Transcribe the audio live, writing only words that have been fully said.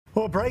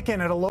Well, a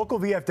break-in at a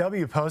local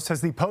VFW post has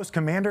the post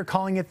commander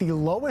calling it the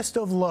lowest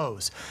of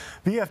lows.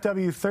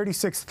 VFW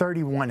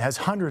 3631 has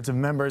hundreds of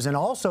members and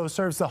also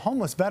serves the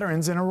homeless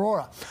veterans in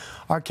Aurora.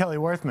 Our Kelly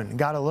Worthman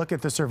got a look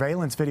at the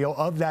surveillance video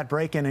of that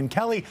break-in. And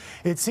Kelly,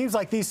 it seems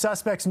like these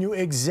suspects knew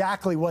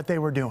exactly what they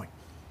were doing.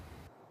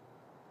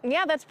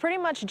 Yeah, that's pretty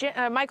much,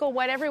 Michael,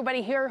 what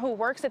everybody here who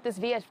works at this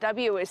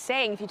VFW is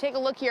saying. If you take a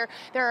look here,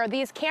 there are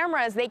these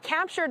cameras. They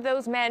captured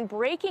those men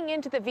breaking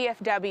into the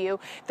VFW.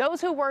 Those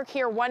who work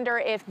here wonder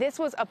if this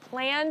was a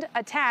planned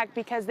attack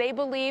because they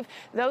believe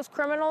those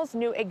criminals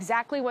knew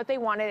exactly what they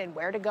wanted and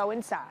where to go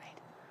inside.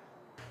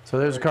 So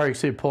there's a car you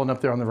see pulling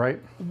up there on the right.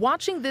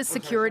 Watching this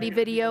security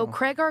video,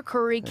 Craig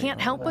Arcuri can't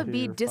help but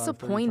be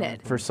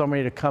disappointed. For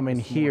somebody to come in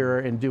here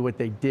and do what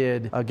they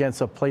did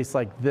against a place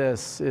like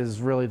this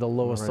is really the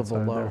lowest of the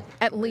low.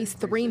 At least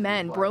 3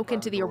 men broke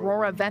into the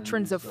Aurora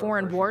Veterans of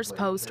Foreign Wars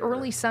post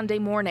early Sunday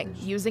morning,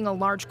 using a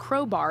large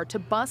crowbar to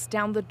bust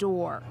down the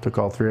door. Took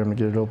all 3 of them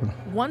to get it open.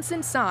 Once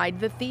inside,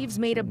 the thieves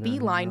made a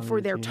beeline for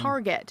their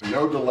target.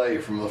 No delay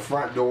from the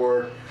front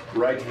door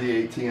right to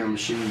the ATM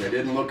machine. They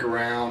didn't look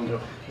around.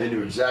 They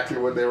knew exactly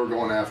what they were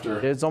going after.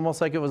 It's almost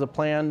like it was a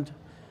planned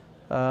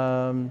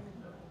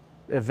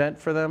event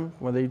for them,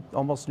 where they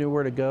almost knew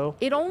where to go.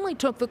 It only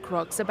took the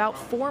crooks about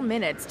 4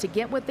 minutes to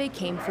get what they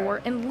came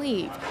for and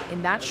leave.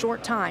 In that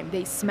short time,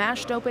 they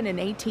smashed open an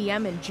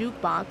ATM and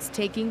jukebox,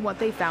 taking what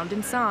they found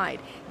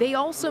inside. They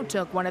also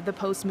took one of the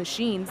post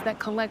machines that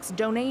collects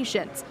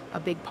donations, a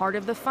big part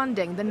of the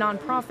funding the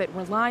nonprofit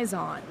relies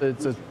on.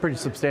 It's pretty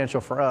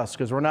substantial for us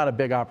because we're not a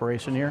big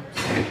operation here.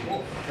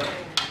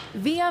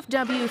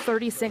 VFW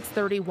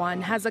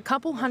 3631 has a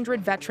couple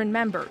hundred veteran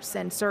members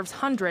and serves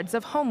hundreds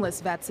of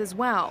homeless vets as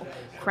well.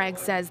 Craig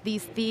says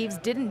these thieves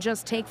didn't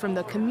just take from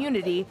the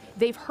community,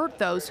 they've hurt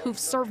those who've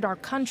served our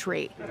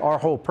country. Our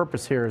whole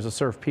purpose here is to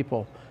serve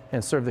people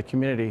and serve the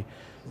community.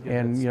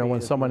 And, you know,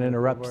 when someone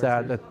interrupts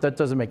that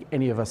doesn't make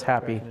any of us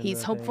happy.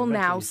 He's hopeful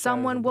now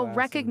someone will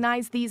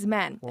recognize these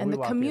men and the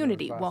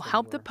community will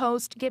help the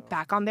post get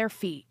back on their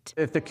feet.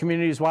 If the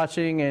community is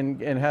watching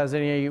and has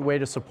any way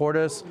to support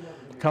us,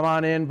 come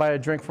on in, buy a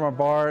drink from our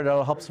bar.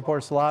 It'll help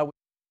support us a lot.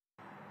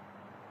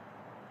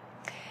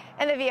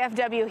 And the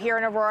VFW here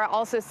in Aurora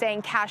also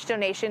saying cash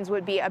donations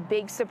would be a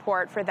big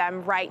support for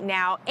them right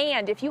now.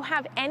 And if you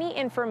have any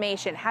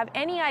information, have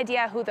any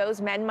idea who those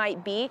men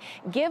might be,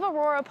 give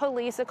Aurora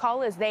Police a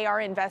call as they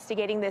are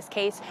investigating this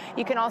case.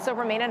 You can also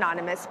remain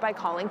anonymous by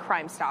calling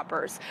Crime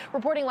Stoppers.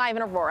 Reporting live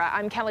in Aurora,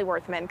 I'm Kelly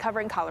Worthman,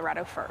 covering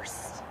Colorado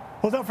First.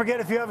 Well, don't forget,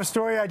 if you have a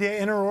story idea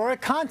in Aurora,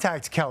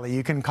 contact Kelly.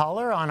 You can call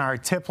her on our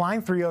tip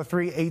line,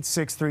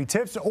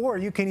 303-863-TIPS, or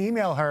you can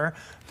email her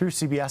through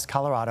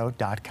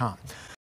cbscolorado.com.